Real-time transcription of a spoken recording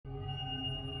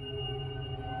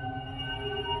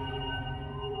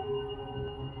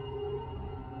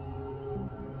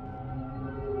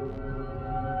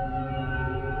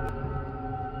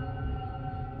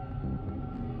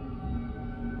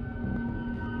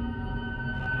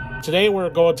Today we're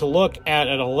going to look at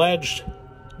an alleged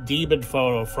demon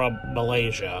photo from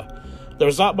Malaysia.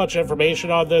 There's not much information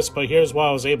on this, but here's what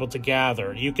I was able to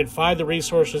gather. You can find the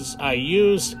resources I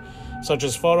used, such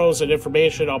as photos and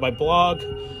information, on my blog.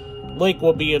 Link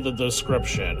will be in the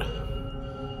description.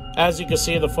 As you can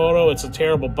see in the photo, it's a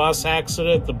terrible bus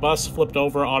accident. The bus flipped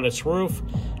over on its roof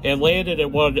and landed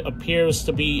in what appears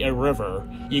to be a river.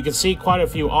 You can see quite a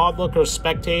few onlookers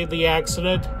spectating the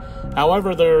accident.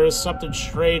 However, there is something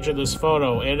strange in this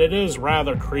photo, and it is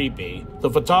rather creepy. The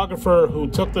photographer who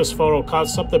took this photo caught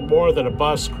something more than a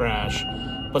bus crash,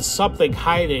 but something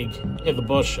hiding in the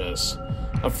bushes.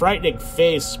 A frightening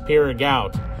face peering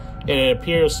out, and it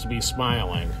appears to be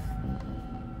smiling.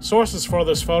 Sources for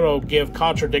this photo give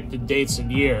contradicted dates and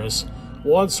years.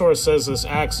 One source says this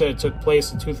accident took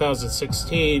place in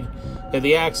 2016, and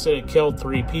the accident killed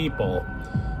 3 people.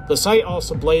 The site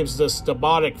also blames this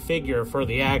demonic figure for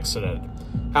the accident.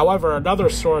 However, another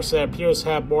source that appears to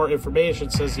have more information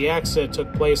says the accident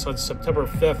took place on September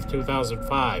 5th,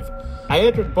 2005. I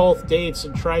entered both dates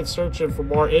and tried searching for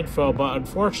more info, but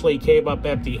unfortunately came up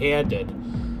empty-handed.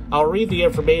 I'll read the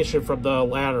information from the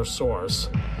latter source.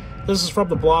 This is from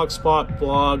the Blogspot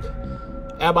blog,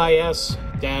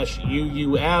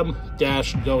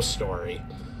 mis-uum-ghost story.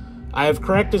 I have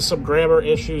corrected some grammar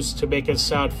issues to make it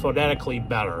sound phonetically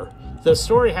better. The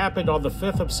story happened on the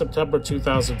 5th of September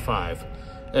 2005.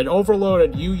 An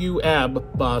overloaded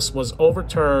UUM bus was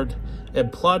overturned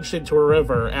and plunged into a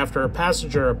river after a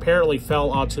passenger apparently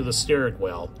fell onto the steering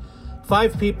wheel.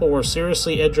 5 people were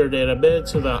seriously injured and admitted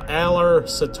to the Al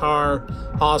Sitar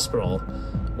Hospital,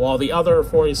 while the other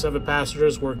 47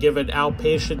 passengers were given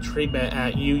outpatient treatment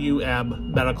at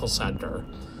UUM Medical Center.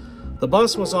 The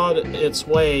bus was on its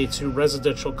way to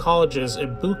residential colleges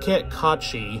in Bukit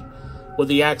Kachi when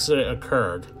the accident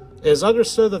occurred. It is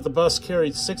understood that the bus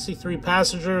carried 63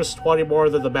 passengers, 20 more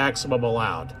than the maximum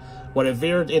allowed, when it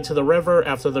veered into the river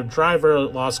after the driver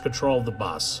lost control of the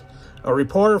bus. A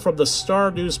reporter from the Star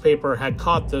newspaper had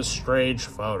caught this strange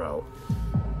photo.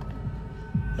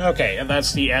 Okay, and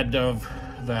that's the end of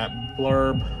that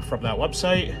blurb from that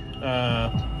website.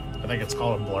 I think it's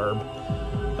called a blurb.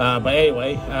 But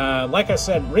anyway, like I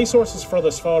said, resources for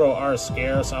this photo are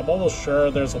scarce. I'm almost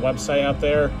sure there's a website out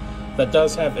there that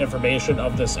does have information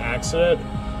of this accident.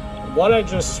 What I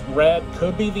just read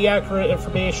could be the accurate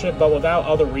information, but without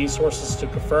other resources to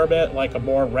confirm it, like a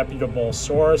more reputable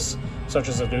source, such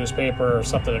as a newspaper or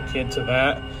something akin to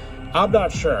that, I'm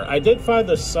not sure. I did find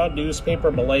the Sun newspaper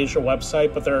Malaysia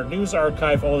website, but their news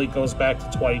archive only goes back to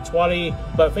 2020.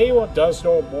 But if anyone does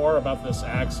know more about this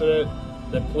accident,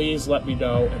 then please let me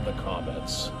know in the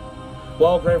comments.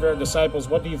 Well, Graveyard Disciples,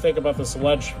 what do you think about this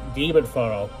alleged demon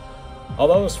photo?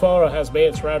 Although this photo has made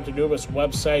its round to numerous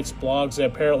websites, blogs, and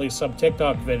apparently some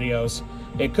TikTok videos,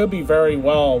 it could be very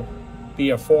well be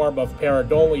a form of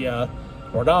pareidolia,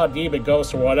 or not a demon,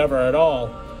 ghost, or whatever at all.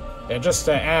 And just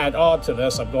to add on to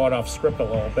this, I'm going off script a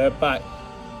little bit, but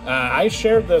I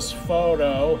shared this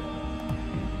photo,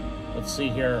 let's see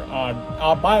here, on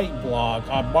my blog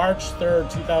on March 3rd,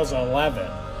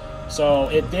 2011. So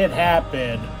it did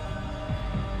happen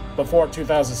before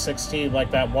 2016, like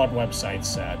that one website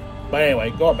said. But anyway,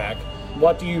 going back,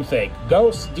 what do you think?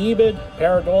 Ghost, demon,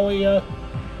 pareidolia,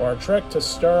 or a trick to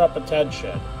stir up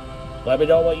attention? Let me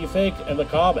know what you think in the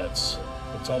comments.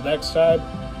 Until next time,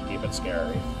 keep it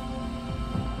scary.